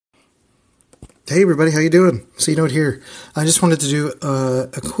Hey everybody, how you doing? C Note here. I just wanted to do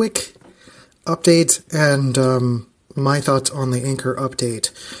a quick update and my thoughts on the Anchor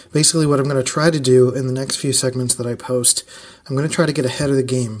update. Basically, what I'm going to try to do in the next few segments that I post, I'm going to try to get ahead of the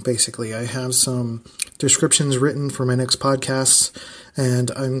game, basically. I have some descriptions written for my next podcasts,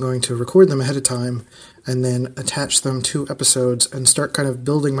 and I'm going to record them ahead of time and then attach them to episodes and start kind of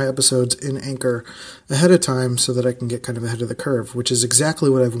building my episodes in Anchor ahead of time so that I can get kind of ahead of the curve, which is exactly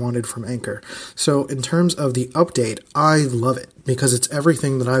what I've wanted from Anchor. So in terms of the update, I love it because it's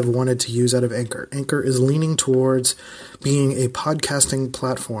everything that I've wanted to use out of Anchor. Anchor is leaning towards being a podcasting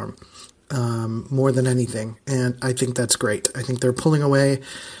platform more than anything, and I think that's great. I think they're pulling away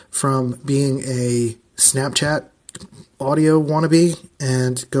from being a Snapchat audio wannabe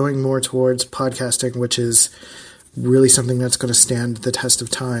and going more towards podcasting, which is really something that's going to stand the test of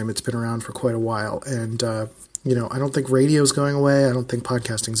time. It's been around for quite a while, and I don't think radio is going away. I don't think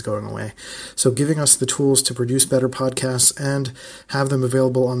podcasting is going away. So giving us the tools to produce better podcasts and have them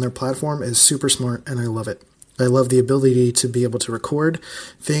available on their platform is super smart, and I love it. I love the ability to be able to record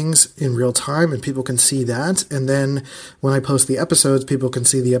things in real time and people can see that. And then when I post the episodes, people can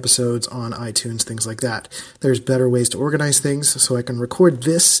see the episodes on iTunes, things like that. There's better ways to organize things, so I can record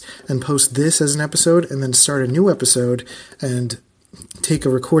this and post this as an episode and then start a new episode and take a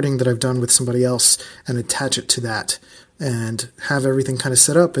recording that I've done with somebody else and attach it to that and have everything kind of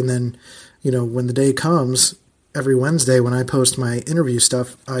set up. And then, when the day comes, every Wednesday when I post my interview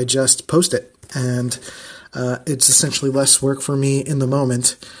stuff, I just post it. And it's essentially less work for me in the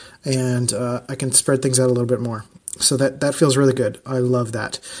moment, and I can spread things out a little bit more. So that feels really good. I love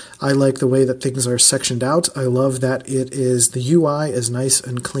that. I like the way that things are sectioned out. I love that the UI is nice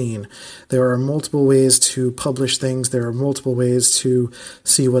and clean. There are multiple ways to publish things. There are multiple ways to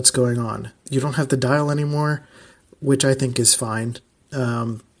see what's going on. You don't have to dial anymore, which I think is fine.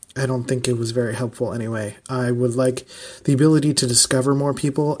 I don't think it was very helpful anyway. I would like the ability to discover more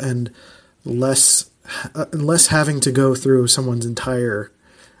people and less having to go through someone's entire,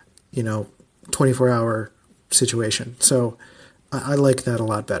 24-hour situation. So I like that a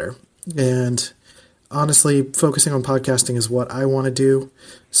lot better. And honestly, focusing on podcasting is what I want to do,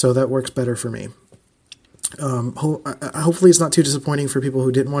 so that works better for me. Hopefully it's not too disappointing for people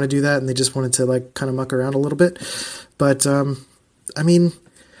who didn't want to do that and they just wanted to kind of muck around a little bit. But, I don't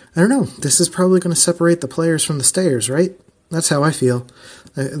know. This is probably going to separate the players from the stayers, right? That's how I feel.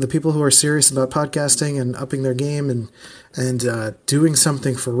 The people who are serious about podcasting and upping their game and doing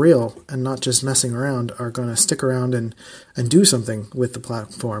something for real and not just messing around are going to stick around and do something with the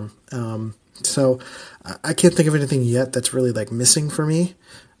platform. So I can't think of anything yet that's really missing for me.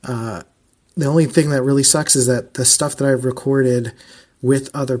 The only thing that really sucks is that the stuff that I've recorded with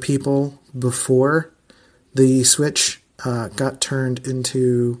other people before the switch got turned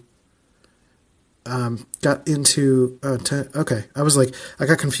into... okay. I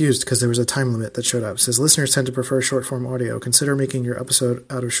got confused because there was a time limit that showed up. It says listeners tend to prefer short form audio. Consider making your episode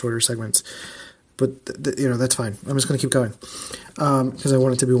out of shorter segments. But that's fine. I'm just going to keep going because I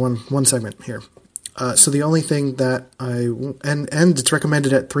want it to be one segment here. So the only thing that and it's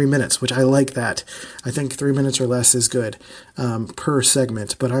recommended at 3 minutes, which I like that. I think 3 minutes or less is good per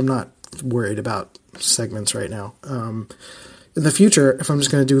segment, but I'm not worried about segments right now. In the future, if I'm just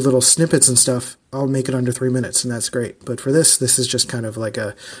going to do little snippets and stuff, I'll make it under 3 minutes, and that's great. But for this is just kind of like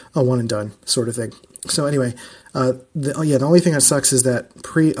a one and done sort of thing. So anyway, the only thing that sucks is that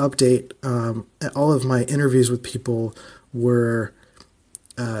pre-update, all of my interviews with people were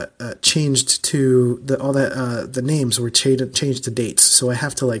changed to the names were changed to dates. So I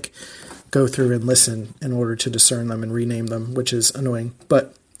have to go through and listen in order to discern them and rename them, which is annoying.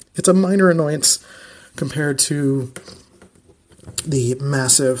 But it's a minor annoyance compared to the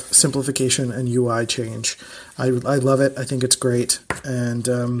massive simplification and UI change. I love it. I think it's great. And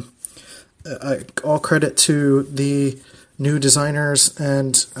all credit to the new designers.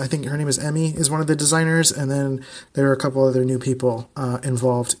 And I think her name is Emmy, is one of the designers. And then there are a couple other new people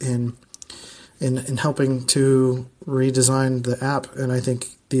involved in helping to redesign the app. And I think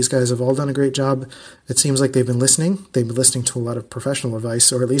these guys have all done a great job. It seems like they've been listening. They've been listening to a lot of professional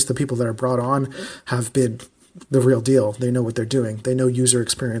advice, or at least the people that are brought on have been the real deal. They know what they're doing. They know user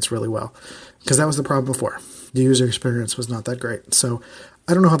experience really well, because that was the problem before. The user experience was not that great. So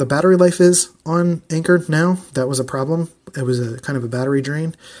I don't know how the battery life is on Anchor now. That was a problem. It was a kind of a battery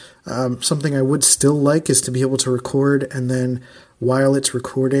drain. Something I would still like is to be able to record and then while it's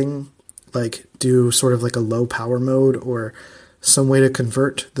recording, do sort of a low power mode or some way to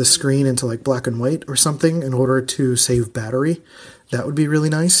convert the screen into like black and white or something in order to save battery. That would be really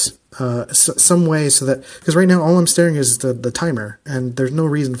nice. Some way so that, because right now all I'm staring is the timer, and there's no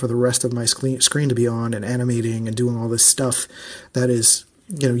reason for the rest of my screen to be on and animating and doing all this stuff that is,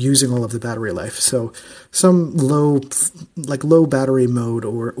 using all of the battery life. So some low battery mode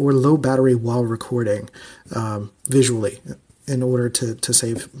or low battery while recording visually in order to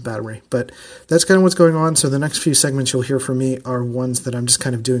save battery. But that's kind of what's going on. So the next few segments you'll hear from me are ones that I'm just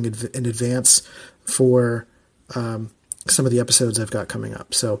kind of doing in advance for some of the episodes I've got coming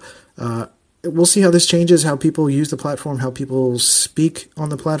up. So we'll see how this changes, how people use the platform, how people speak on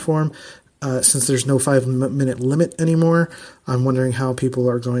the platform. Since there's no 5-minute limit anymore, I'm wondering how people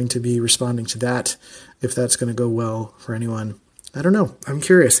are going to be responding to that, if that's going to go well for anyone. I don't know. I'm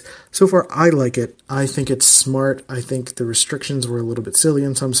curious. So far, I like it. I think it's smart. I think the restrictions were a little bit silly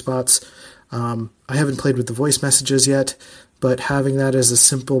in some spots. I haven't played with the voice messages yet, but having that as a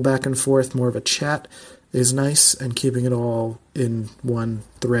simple back and forth, more of a chat, is nice, and keeping it all in one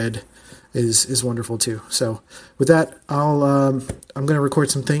thread is wonderful too. So with that, I'm going to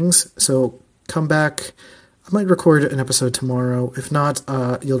record some things. So come back. I might record an episode tomorrow. If not,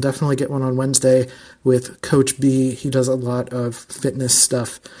 you'll definitely get one on Wednesday with Coach B. He does a lot of fitness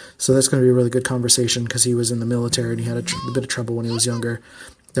stuff. So that's going to be a really good conversation because he was in the military and he had a bit of trouble when he was younger.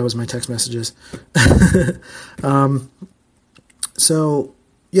 That was my text messages. So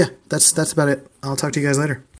yeah, that's about it. I'll talk to you guys later.